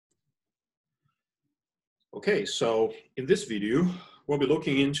Okay, so in this video, we'll be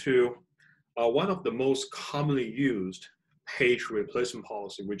looking into one of the most commonly used page replacement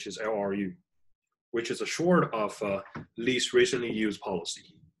policy, which is LRU, which is a short of least recently used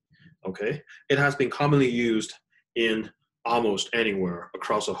policy. Okay, it has been commonly used in almost anywhere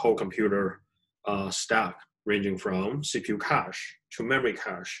across a whole computer stack, ranging from CPU cache to memory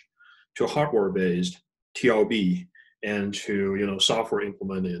cache to hardware-based TLB and to software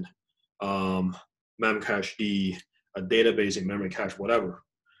implemented memcached, a database in memory cache, whatever,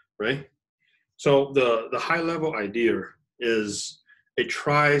 right? So the high level idea is it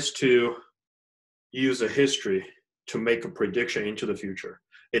tries to use a history to make a prediction into the future.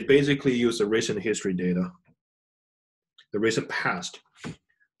 It basically uses the recent history data, the recent past,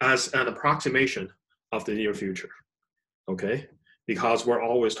 as an approximation of the near future, okay? Because we're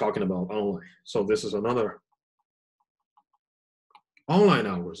always talking about online. So this is another online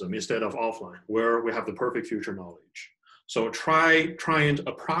algorithm instead of offline, where we have the perfect future knowledge. So trying to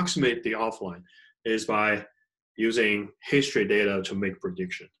approximate the offline is by using history data to make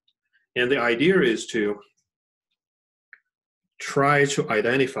prediction. And the idea is to try to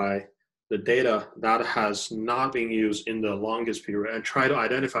identify the data that has not been used in the longest period and try to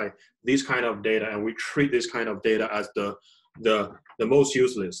identify these kind of data, and we treat this kind of data as the most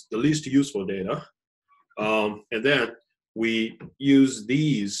useless, the least useful data. And then we use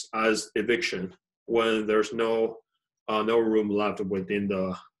these as eviction when there's no room left within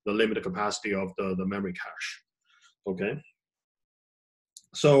the limited capacity of the memory cache. Okay.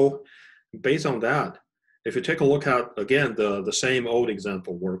 So based on that, if you take a look at again the same old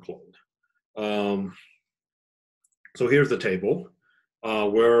example workload. So here's the table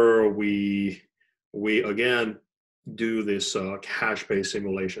where we again do this cache-based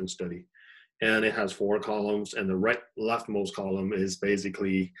simulation study. And it has 4 columns, and the leftmost column is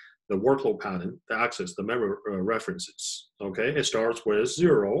basically the workload pattern, the access, the memory references. Okay, it starts with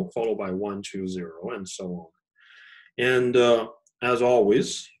 0, followed by 1, 2, 0, and so on. And as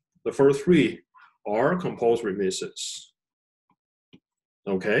always, the first 3 are composed reminiscences.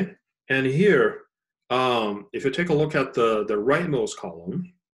 Okay, and here, if you take a look at the rightmost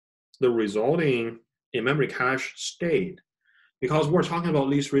column, the resulting in-memory cache state. Because we're talking about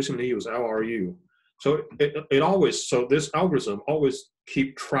least recently used LRU, so this algorithm always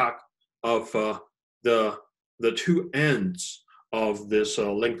keep track of the 2 ends of this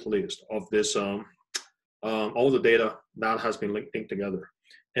linked list of this all the data that has been linked together,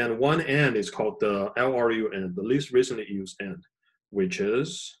 and one end is called the LRU end, the least recently used end, which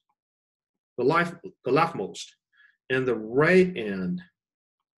is the leftmost, and the right end,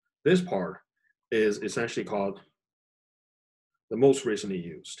 this part is essentially called the most recently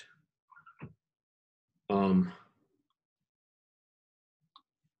used.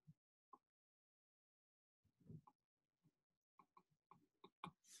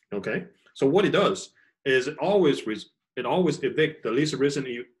 Okay, so what it does is it always evict the least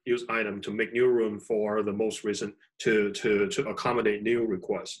recently used item to make new room for the most recent to accommodate new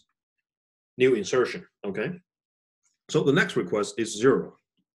requests, new insertion. Okay, so the next request is 0,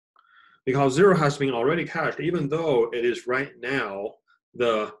 because 0 has been already cached, even though it is right now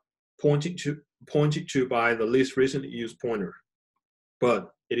the pointed to by the least recently used pointer,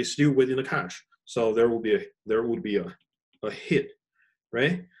 but it is still within the cache. So there would be a hit,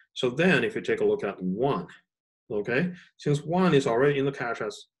 right? So then if you take a look at 1, okay, since 1 is already in the cache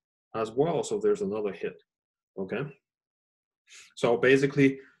as well, so there's another hit. Okay, so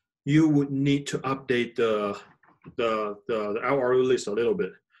basically you would need to update the LRU list a little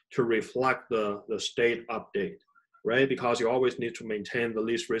bit to reflect the state update, right? Because you always need to maintain the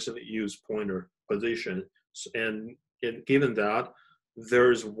least recently used pointer position, and given that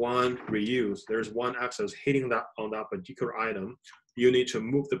there's one reuse, there's one access hitting that on that particular item, you need to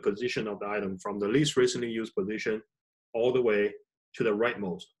move the position of the item from the least recently used position all the way to the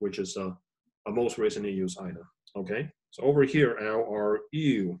rightmost, which is a most recently used item. Okay, so over here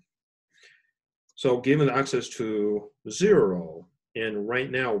LRU. So given the access to 0, and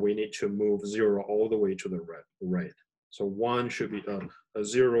right now we need to move 0 all the way to the right. So 1 should be a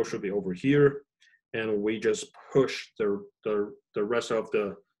 0 should be over here, and we just push the rest of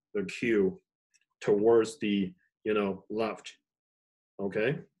the queue towards the left.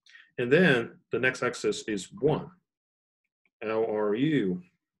 Okay, and then the next access is 1, LRU.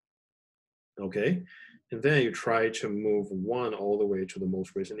 Okay, and then you try to move 1 all the way to the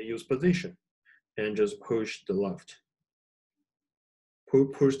most recently used position, and just push the left.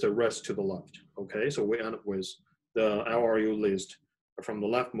 Push the rest to the left. Okay, so we end up with the LRU list from the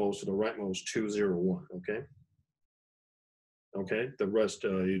leftmost to the rightmost 2, 0, 1. Okay. Okay, the rest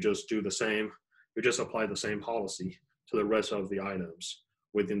you just do the same you just apply the same policy to the rest of the items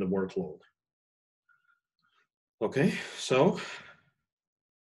within the workload. Okay, so,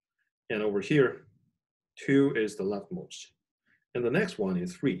 and over here, 2 is the leftmost. And the next one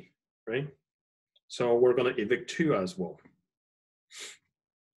is 3, right? So we're going to evict 2 as well.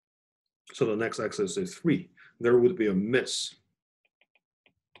 So the next axis is 3. There would be a miss,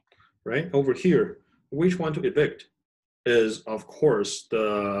 right? Over here, which one to evict is, of course,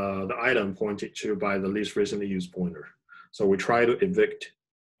 the item pointed to by the least recently used pointer. So we try to evict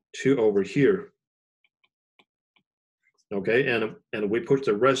 2 over here. Okay, and we push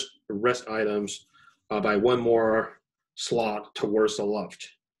the rest items by 1 more slot towards the left.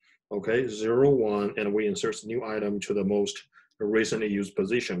 Okay, 0, 1, and we insert the new item to the most recently used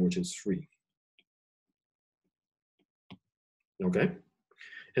position, which is 3. Okay,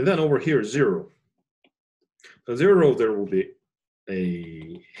 and then over here, 0. The 0, there will be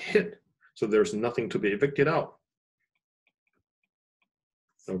a hit, so there's nothing to be evicted out.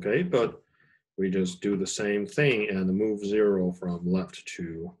 Okay, but we just do the same thing and move 0 from left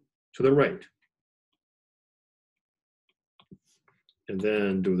to the right. And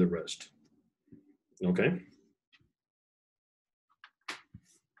then do the rest. Okay.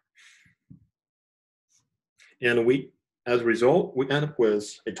 And we, as a result, we end up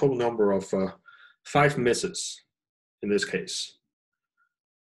with a total number of 5 misses in this case.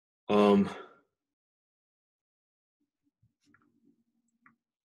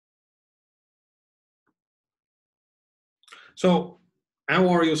 So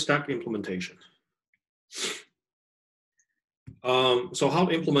LRU stack implementation. So how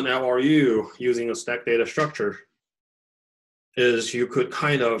to implement LRU using a stack data structure is you could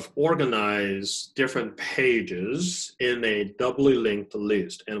kind of organize different pages in a doubly linked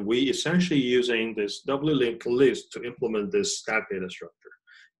list. And we essentially using this doubly linked list to implement this stack data structure.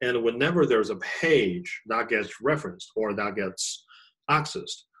 And whenever there's a page that gets referenced or that gets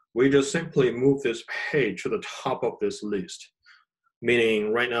accessed, we just simply move this page to the top of this list.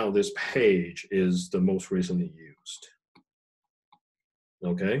 Meaning right now this page is the most recently used.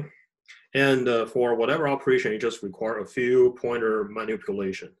 Okay. And for whatever operation, you just require a few pointer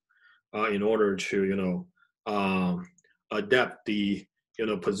manipulation in order to, adapt the,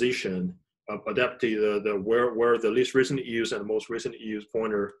 position, adapt the where the least recently used and most recently used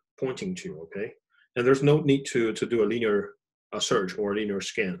pointer pointing to. Okay, and there's no need to do a linear search or linear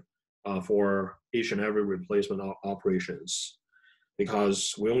scan for each and every replacement operations,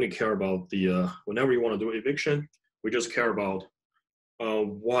 because we only care about the whenever you want to do eviction, we just care about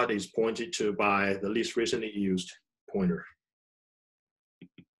what is pointed to by the least recently used pointer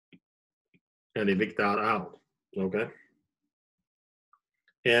and evict that out, okay?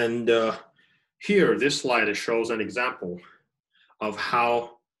 And here, this slide shows an example of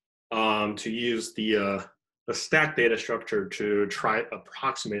how to use the stack data structure to try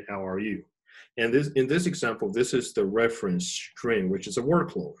approximate LRU. And in this example, this is the reference string, which is a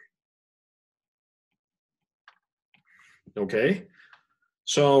workload, okay?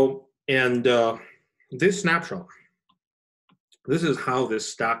 So, and this snapshot, this is how this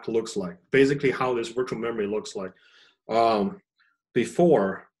stack looks like. Basically how this virtual memory looks like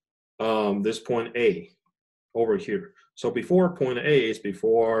before this point A over here. So before point A is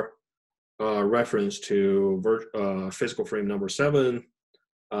before reference to physical frame number 7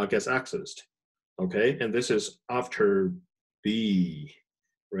 gets accessed, okay? And this is after B,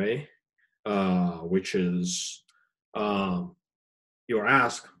 right? Which is, you're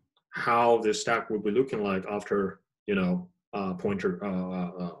asked how this stack would be looking like after, pointer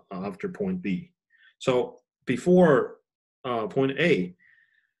after point B. So before point A,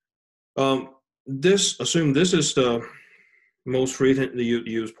 assume this is the most recently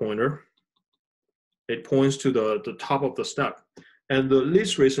used pointer. It points to the top of the stack, and the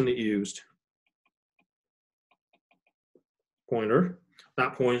least recently used pointer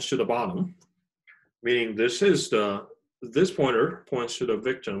that points to the bottom, meaning this pointer points to the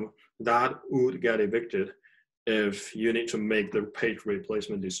victim that would get evicted if you need to make the page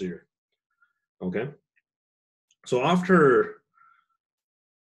replacement decision. Okay. So after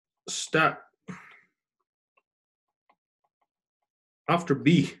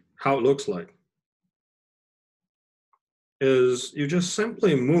B, how it looks like is you just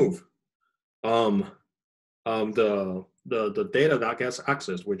simply move the data that gets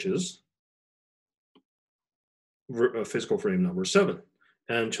accessed, which is physical frame number 7,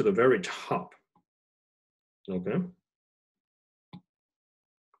 and to the very top. Okay.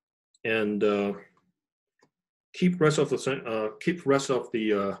 And keep rest of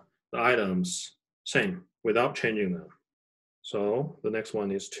the items same without changing them. So the next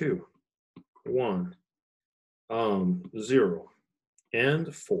one is 2. 1, 0,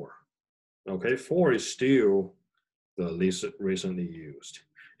 and 4. Okay, 4 is still the least recently used.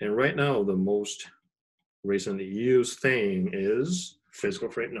 And right now, the most recently used thing is physical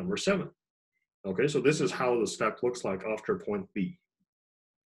frame number 7. Okay, so this is how the stack looks like after point B.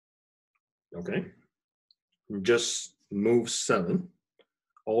 Okay, just move 7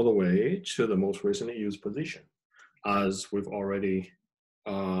 all the way to the most recently used position, as we've already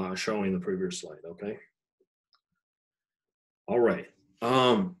shown in the previous slide. Okay. All right.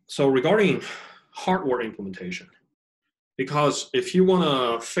 So regarding hardware implementation, because if you want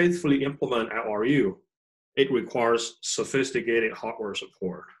to faithfully implement LRU, it requires sophisticated hardware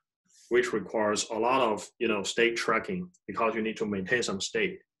support, which requires a lot of state tracking because you need to maintain some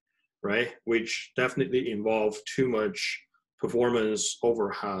state, right? Which definitely involve too much performance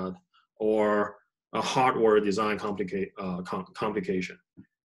overhead or a hardware design complication,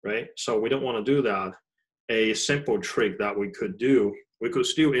 right? So we don't want to do that. A simple trick that we could do, we could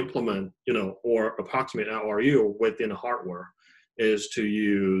still implement, or approximate LRU within the hardware, is to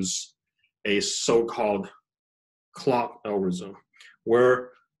use a so-called clock algorithm,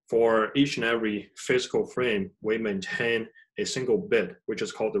 where for each and every physical frame, we maintain a single bit, which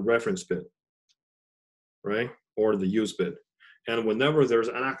is called the reference bit, right? Or the use bit. And whenever there's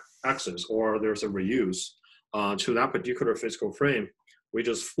an access or there's a reuse to that particular physical frame, we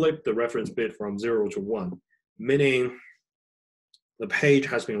just flip the reference bit from 0 to 1, meaning the page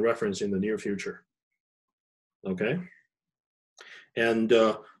has been referenced in the near future. Okay? And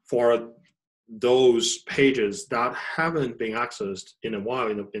for those pages that haven't been accessed in a while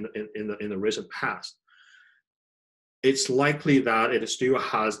in the recent past, it's likely that it still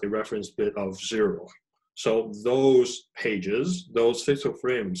has a reference bit of 0. So those pages, those physical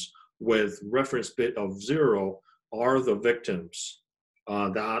frames with reference bit of 0 are the victims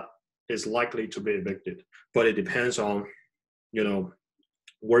that is likely to be evicted. But it depends on,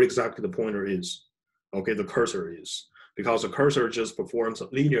 where exactly the pointer is, okay, the cursor is. Because the cursor just performs a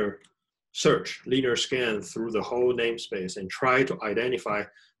linear search, linear scan through the whole namespace and try to identify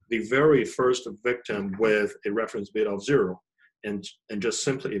the very first victim with a reference bit of 0 and just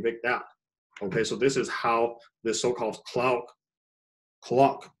simply evict that. Okay, so this is how the so-called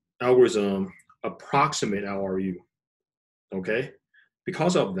clock algorithm approximate LRU. Okay,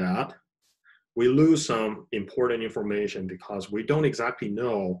 because of that, we lose some important information because we don't exactly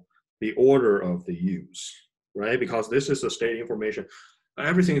know the order of the use, right? Because this is the state information.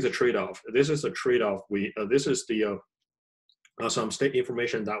 Everything is a trade-off. This is a trade-off. This is the some state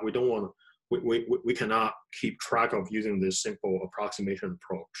information that we don't want. We cannot keep track of using this simple approximation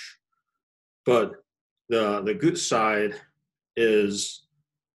approach. But the good side is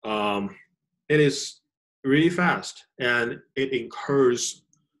it is really fast and it incurs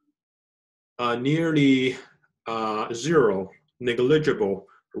nearly 0 negligible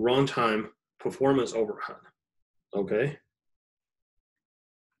runtime performance overhead. Okay.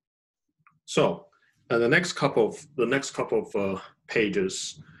 So the next couple of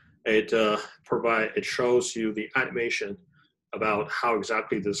pages, it shows you the animation about how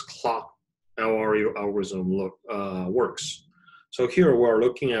exactly this clock LRU algorithm works. So here we're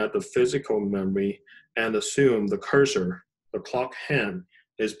looking at the physical memory and assume the cursor, the clock hand,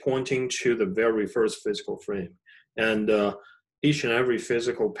 is pointing to the very first physical frame. And each and every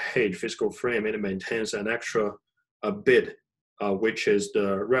physical frame, it maintains an extra bit, which is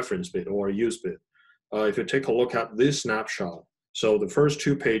the reference bit or use bit. If you take a look at this snapshot, so the first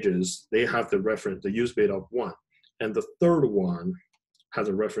 2 pages, they have the use bit of 1. And the third one has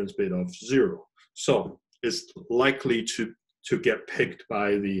a reference bit of 0. So it's likely to get picked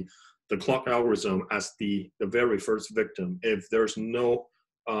by the clock algorithm as the very first victim if there's no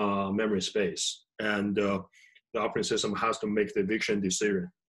memory space and the operating system has to make the eviction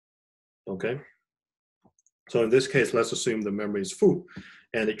decision. Okay. So in this case, let's assume the memory is full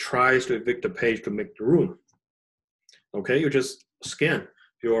and it tries to evict the page to make the room. Okay, you just scan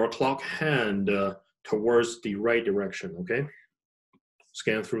your clock hand towards the right direction, okay?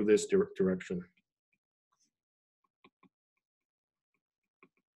 Scan through this direction.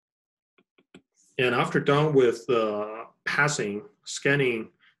 And after done with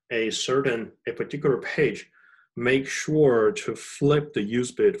scanning a particular page, make sure to flip the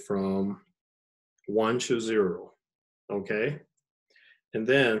use bit from 1 to 0, okay? And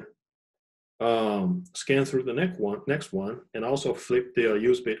then scan through the next one, and also flip the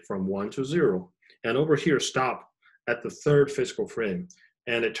use bit from 1 to 0. And over here, stop at the third physical frame.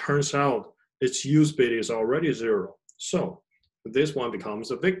 And it turns out its use bit is already 0. So this one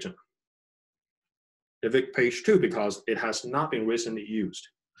becomes a victim. Evict page 2 because it has not been recently used.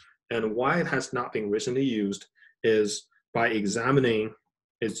 And why it has not been recently used is by examining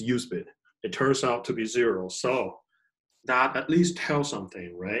its use bit. It turns out to be 0. So that at least tells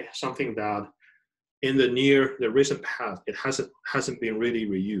something, right? Something that in the recent past, it hasn't been really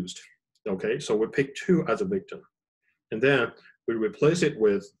reused. Okay, so we pick 2 as a victim. And then we replace it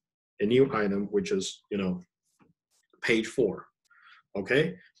with a new item, which is, page 4.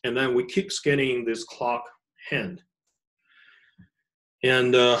 Okay, and then we keep scanning this clock hand.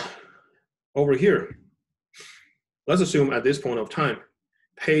 And over here, let's assume at this point of time,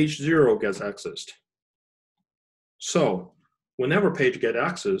 page 0 gets accessed. So whenever page gets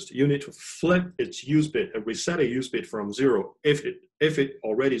accessed, you need to flip its use bit and reset a use bit from 0, if it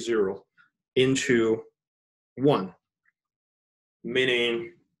already 0, into 1,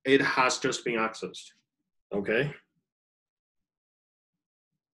 meaning it has just been accessed. Okay.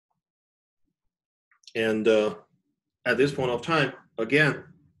 And at this point of time, again,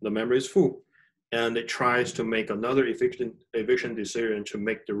 the memory is full, and it tries to make another eviction decision to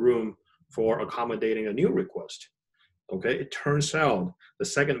make the room for accommodating a new request. Okay, it turns out the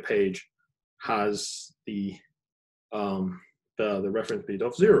second page has the reference bit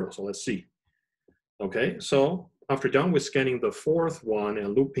of 0. So let's see. Okay, so after done with scanning the 4th one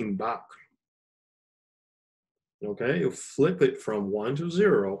and looping back, okay, you flip it from 1 to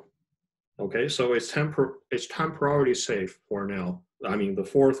 0. Okay, so it's temporarily safe for now. I mean the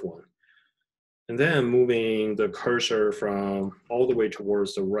 4th one. And then moving the cursor from all the way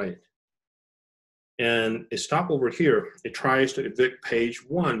towards the right. And it stops over here. It tries to evict page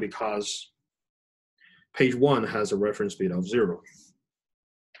 1 because page 1 has a reference bit of 0.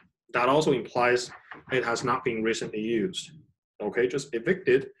 That also implies it has not been recently used. Okay, just evict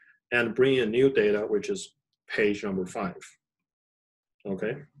it and bring in new data, which is page number 5.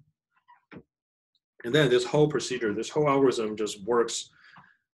 Okay. And then this whole procedure, this whole algorithm just works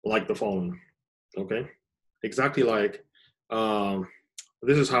like the following. Okay, exactly like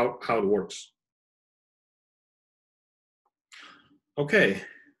this is how it works. Okay,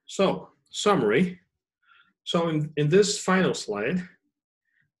 so summary. So in this final slide,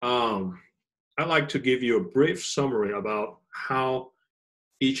 I'd like to give you a brief summary about how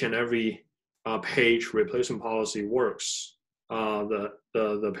each and every page replacement policy works.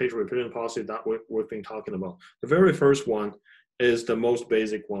 The page replacement policy that we've been talking about. The very first one is the most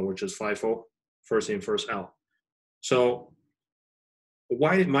basic one, which is FIFO, first in, first out. So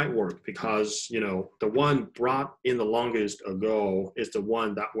why it might work? Because the one brought in the longest ago is the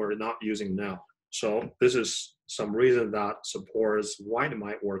one that we're not using now. So this is some reason that supports why it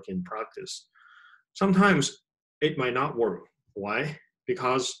might work in practice. Sometimes it might not work. Why?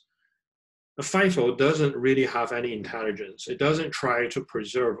 Because the FIFO doesn't really have any intelligence. It doesn't try to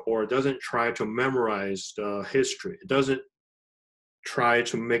preserve or doesn't try to memorize the history. It doesn't try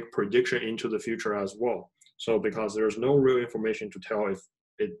to make prediction into the future as well. So because there's no real information to tell if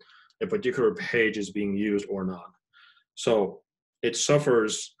a particular page is being used or not. So it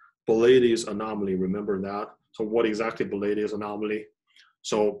suffers Belady's anomaly, remember that? So what exactly Belady's anomaly?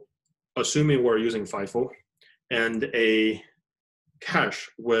 So assuming we're using FIFO and a cache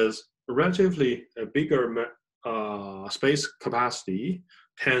with relatively a bigger space capacity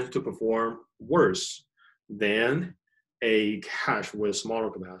tends to perform worse than a cache with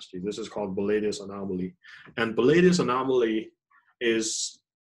smaller capacity. This is called Belady's anomaly. And Belady's anomaly is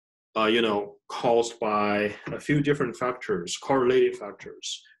caused by a few different factors, correlated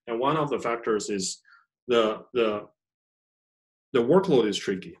factors. And one of the factors is the workload is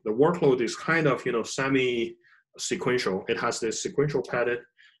tricky. The workload is kind of semi-sequential. It has this sequential pattern.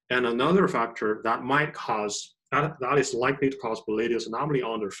 And another factor that might cause that is likely to cause Belady's anomaly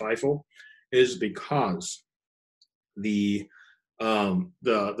under FIFO is because the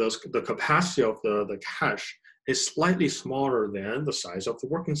capacity of the cache is slightly smaller than the size of the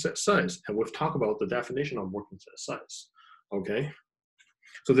working set size. And we've talked about the definition of working set size. Okay,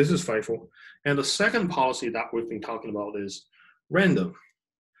 so this is FIFO. And the second policy that we've been talking about is random.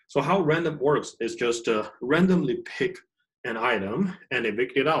 So how random works is just randomly pick an item and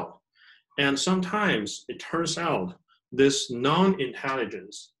evict it out. And sometimes it turns out this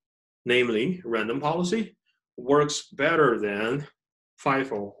non-intelligence, namely random policy, works better than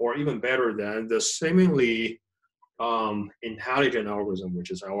FIFO or even better than the seemingly intelligent algorithm,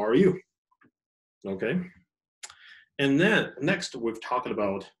 which is LRU. Okay. And then next we've talked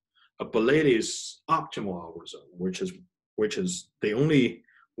about a Belady's optimal algorithm, which is the only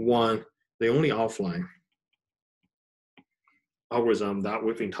offline algorithm that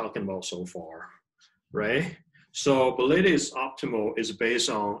we've been talking about so far, right? So Belady's optimal is based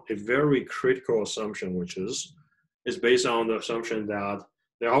on a very critical assumption, which is based on the assumption that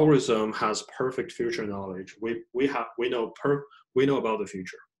The algorithm has perfect future knowledge. We know about the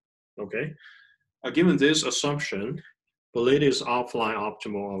future. Okay. Given this assumption, Validity's offline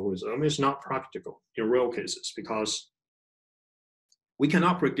optimal algorithm is not practical in real cases because we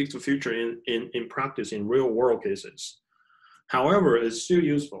cannot predict the future in practice in real world cases. However, it's still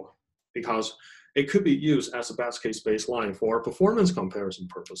useful because it could be used as a best case baseline for performance comparison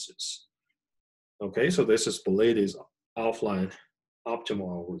purposes. Okay, so this is Validity's offline optimal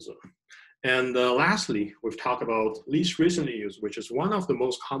algorithm. And lastly, we've talked about least recently used, which is one of the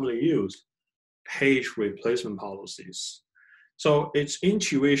most commonly used page replacement policies. So its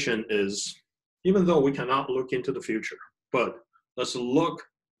intuition is, even though we cannot look into the future, but let's look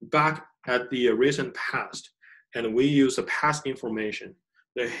back at the recent past, and we use the past information,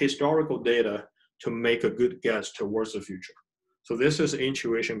 the historical data, to make a good guess towards the future. So this is the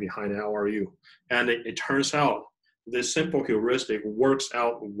intuition behind LRU. And it turns out this simple heuristic works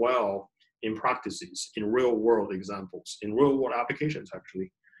out well in practices, in real world examples, in real world applications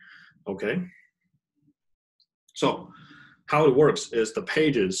actually, okay? So how it works is the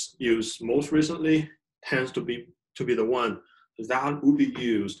pages used most recently tends to be the one that will be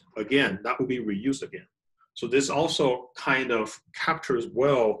used again, that will be reused again. So this also kind of captures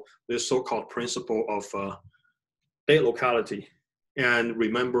well this so-called principle of date locality. And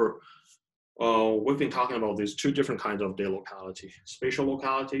remember, we've been talking about these two different kinds of date locality, spatial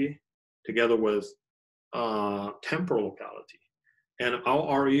locality together with temporal locality. And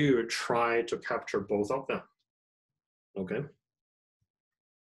LRU try to capture both of them, okay?